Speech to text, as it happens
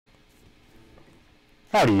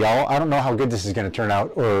Howdy, y'all. I don't know how good this is going to turn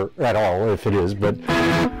out, or at all, if it is, but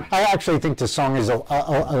I actually think the song is a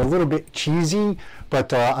little bit cheesy,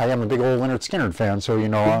 but I am a big old Lynyrd Skynyrd fan, so, you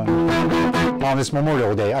know, on this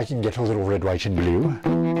Memorial Day, I can get a little red, white, and blue. We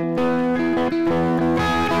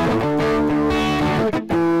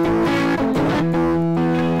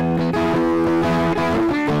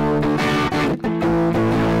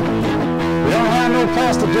don't have no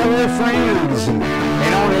plastic jelly friends,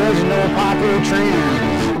 ain't on the edge of no popular trends.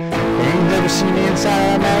 Ain't never seen the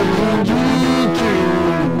inside of magazine GQ.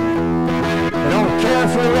 They don't care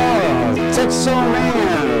for love, Texas old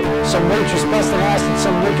man. Some waitress busting ass in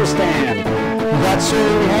some liquor stand. That's so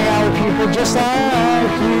we hang out with people just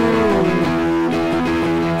like you.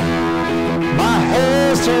 My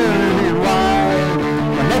hair's turning white,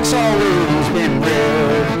 my neck's always been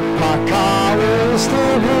red, my collar's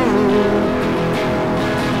still blue.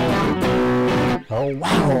 Oh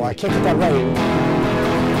wow, I can't get that right.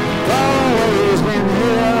 Always been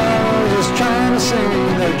here, just trying to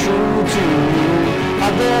sing the truth to you. I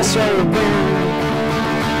guess I've been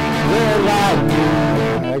red, white, and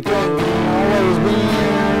blue. I can't always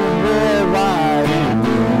been red, white, and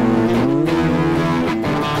blue.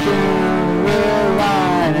 Been red,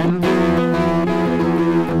 white, and blue.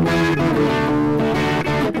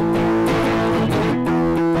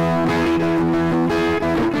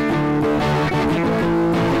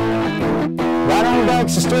 Right on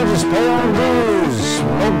backs and Sturgis, pay on dues.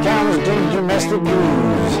 Road counters, drink domestic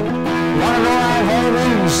booze. Wanna know I've had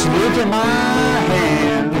rings, look at my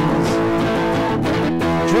hands.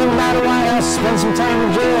 Dream about a White House, spend some time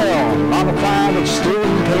in jail. Mama cried, but you still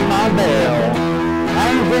didn't pay my bail. I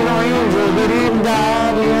ain't been no angel, but even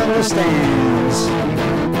God, he understands.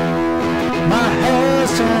 My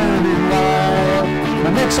hair's turning white,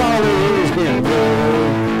 my neck's always been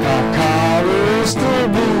red, my collar's still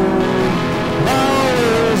blue.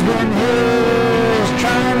 Always been here, just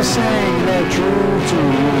trying to sing the truth to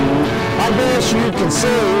you. I guess you can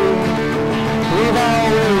say we've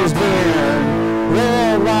always been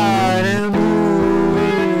red, white, and blue.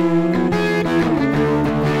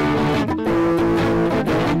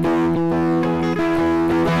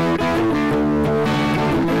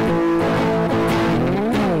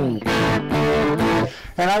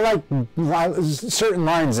 And I like certain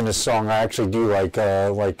lines in this song. I actually do like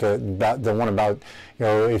about the one about, you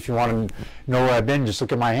know, if you want to know where I've been, just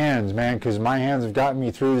look at my hands, man, because my hands have gotten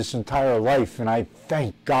me through this entire life, and I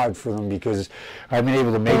thank God for them, because I've been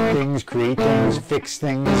able to make things, create things, fix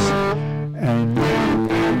things, and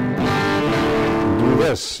do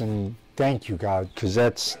this. And thank you, God, because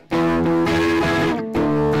that's...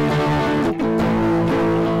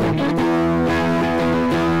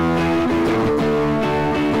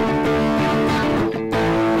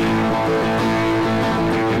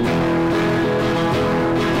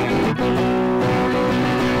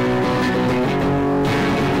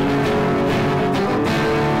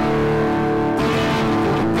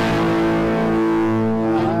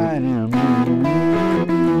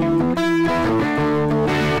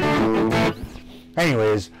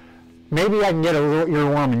 Anyways, maybe I can get a little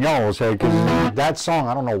earworm in y'all's head, because that song,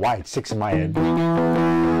 I don't know why it sticks in my head.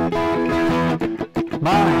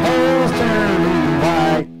 My hair's turning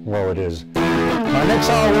white. Well, it is. My neck's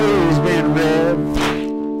always been red,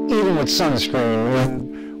 even with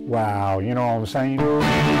sunscreen. Wow, you know what I'm saying?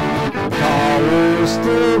 Collar's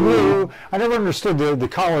still blue. I never understood the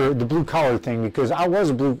collar, the blue collar thing, because I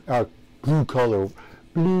was a blue collar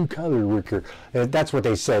worker. That's what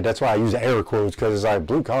they said. That's why I use air quotes, because I'm a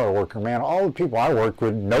blue collar worker, man. All the people I work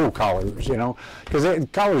with, no collars, you know, because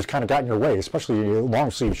collars kind of got in your way, especially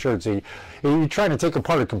long sleeve shirts. You're trying to take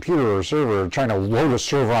apart a computer or a server, or trying to load a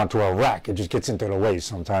server onto a rack. It just gets into the way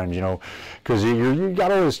sometimes, you know, because you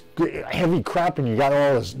got all this heavy crap and you got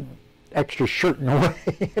all this extra shirt in the way.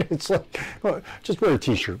 It's like, well, just wear a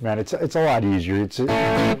t-shirt, man. It's a lot easier. So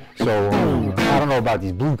I don't know about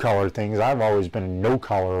these blue collar things. I've always been a no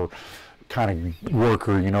collar kind of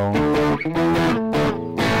worker, you know.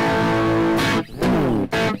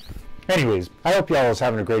 Anyways, I hope y'all is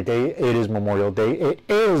having a great day. It is Memorial Day. It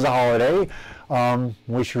is a holiday.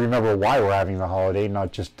 We should remember why we're having the holiday,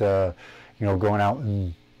 not just you know, going out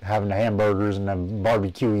and having the hamburgers and the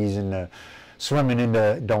barbecues and the swimming in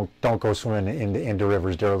the, don't go swimming into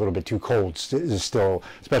rivers. They're a little bit too cold still,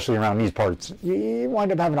 especially around these parts. You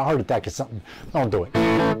wind up having a heart attack or something. Don't do it.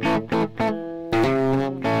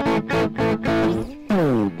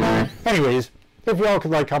 Anyways, if y'all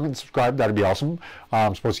could like, comment, and subscribe, that'd be awesome.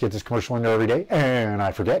 I'm supposed to get this commercial in there every day, and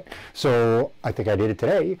I forget. So I think I did it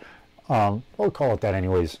today. We'll call it that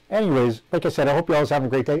anyways. Anyways, like I said, I hope y'all is having a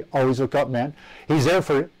great day. Always look up, man. He's there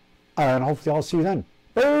for you. And hopefully I'll see you then.